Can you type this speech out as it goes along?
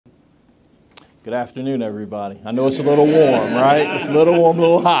Good afternoon, everybody. I know it's a little warm, right? It's a little warm, a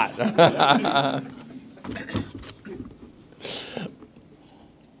little hot.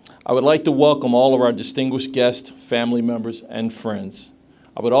 I would like to welcome all of our distinguished guests, family members, and friends.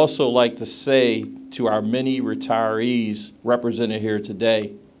 I would also like to say to our many retirees represented here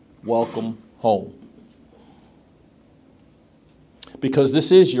today, welcome home. Because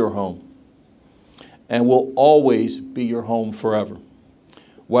this is your home and will always be your home forever.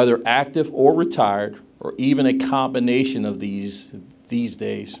 Whether active or retired, or even a combination of these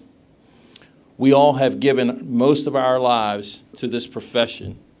days, we all have given most of our lives to this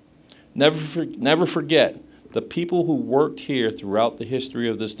profession. Never forget, the people who worked here throughout the history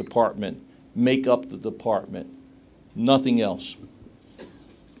of this department make up the department, nothing else.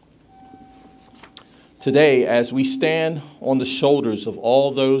 Today, as we stand on the shoulders of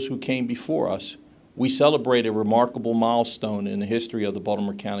all those who came before us, we celebrate a remarkable milestone in the history of the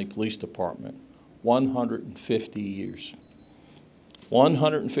Baltimore County Police Department, 150 years.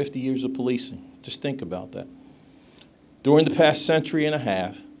 150 years of policing. Just think about that. During the past century and a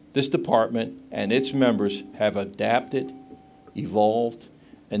half, this department and its members have adapted, evolved,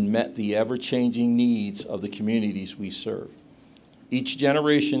 and met the ever-changing needs of the communities we serve. Each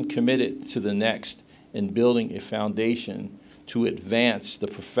generation committed to the next in building a foundation to advance the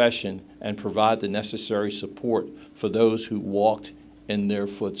profession and provide the necessary support for those who walked in their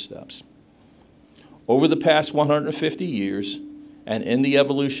footsteps. Over the past 150 years, and in the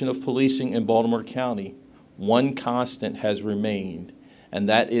evolution of policing in Baltimore County, one constant has remained, and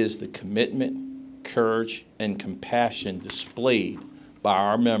that is the commitment, courage, and compassion displayed by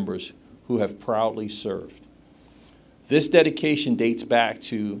our members who have proudly served. This dedication dates back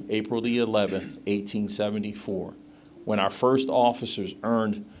to April the 11th, 1874, when our first officers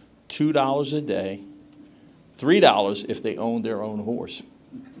earned $2 a day, $3 if they owned their own horse.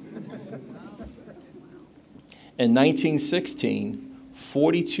 In 1916,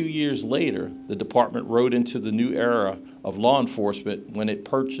 42 years later, the department rode into the new era of law enforcement when it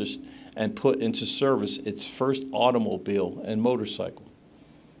purchased and put into service its first automobile and motorcycle.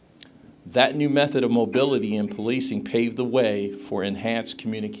 That new method of mobility in policing paved the way for enhanced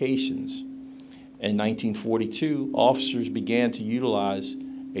communications. In 1942, officers began to utilize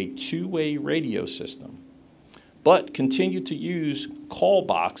a two-way radio system, but continued to use call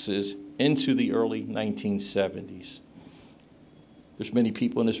boxes into the early 1970s. There's many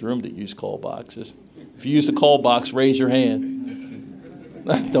people in this room that use call boxes. If you use a call box, raise your hand.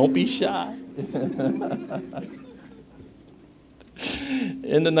 Don't be shy.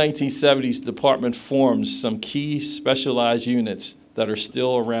 In the 1970s, the department formed some key specialized units that are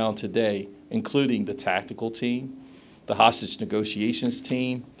still around today, including the tactical team, the hostage negotiations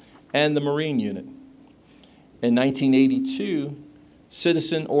team, and the Marine unit. In 1982,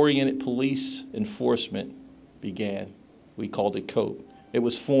 citizen-oriented police enforcement began. We called it COPE. It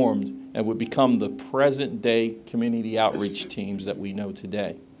was formed and would become the present-day community outreach teams that we know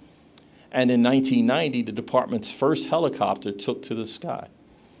today. And in 1990, the department's first helicopter took to the sky.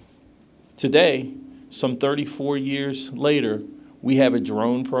 Today, some 34 years later, we have a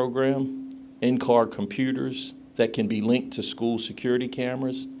drone program, in-car computers that can be linked to school security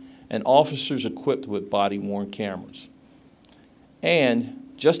cameras, and officers equipped with body-worn cameras.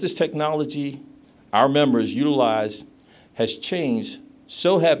 And just as technology our members utilize has changed,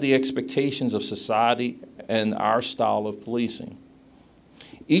 so have the expectations of society and our style of policing.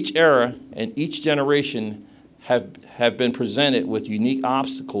 Each era and each generation have been presented with unique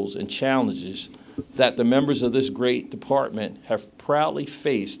obstacles and challenges that the members of this great department have proudly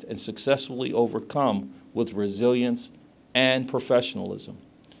faced and successfully overcome with resilience and professionalism.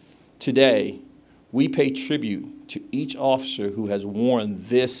 Today, we pay tribute to each officer who has worn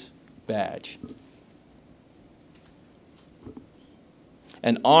this badge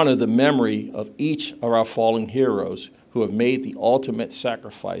and honor the memory of each of our fallen heroes who have made the ultimate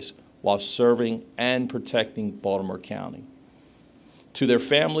sacrifice while serving and protecting Baltimore County. To their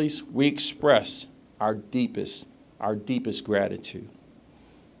families, we express our deepest gratitude.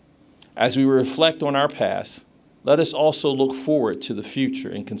 As we reflect on our past, let us also look forward to the future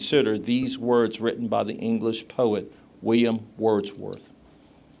and consider these words written by the English poet William Wordsworth.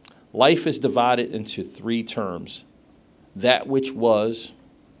 Life is divided into three terms: that which was,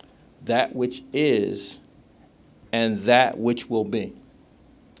 that which is, and that which will be.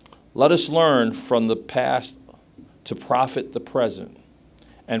 Let us learn from the past to profit the present,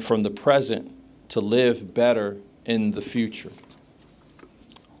 and from the present to live better in the future.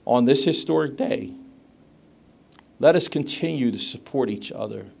 On this historic day, let us continue to support each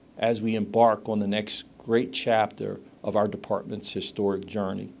other as we embark on the next great chapter of our department's historic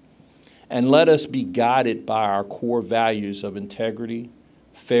journey. And let us be guided by our core values of integrity,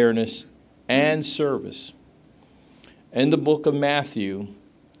 fairness, and service. In the book of Matthew,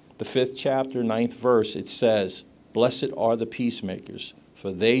 the 5th chapter, 9th verse, it says, "Blessed are the peacemakers,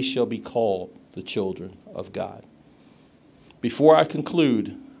 for they shall be called the children of God." Before I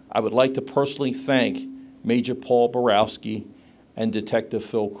conclude, I would like to personally thank Major Paul Borowski and Detective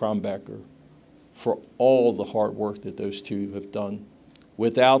Phil Crumbecker for all the hard work that those two have done.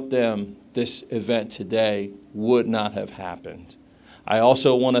 Without them, this event today would not have happened. I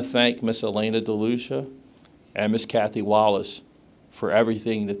also want to thank Miss Elena DeLucia and Miss Kathy Wallace for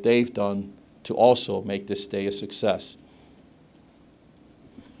everything that they've done to also make this day a success.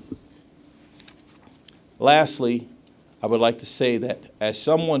 Lastly, I would like to say that as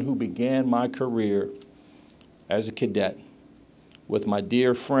someone who began my career as a cadet with my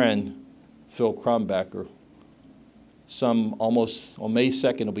dear friend Phil Crumbecker, on May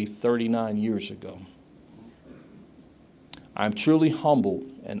 2nd, it'll be 39 years ago. I'm truly humbled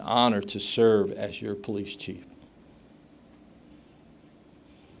and honored to serve as your police chief.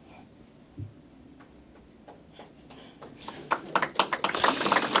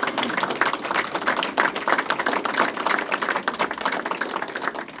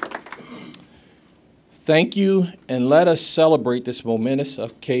 Thank you, and let us celebrate this momentous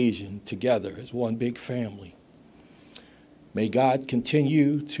occasion together as one big family. May God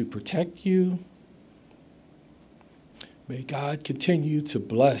continue to protect you. May God continue to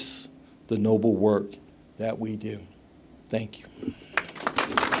bless the noble work that we do. Thank you.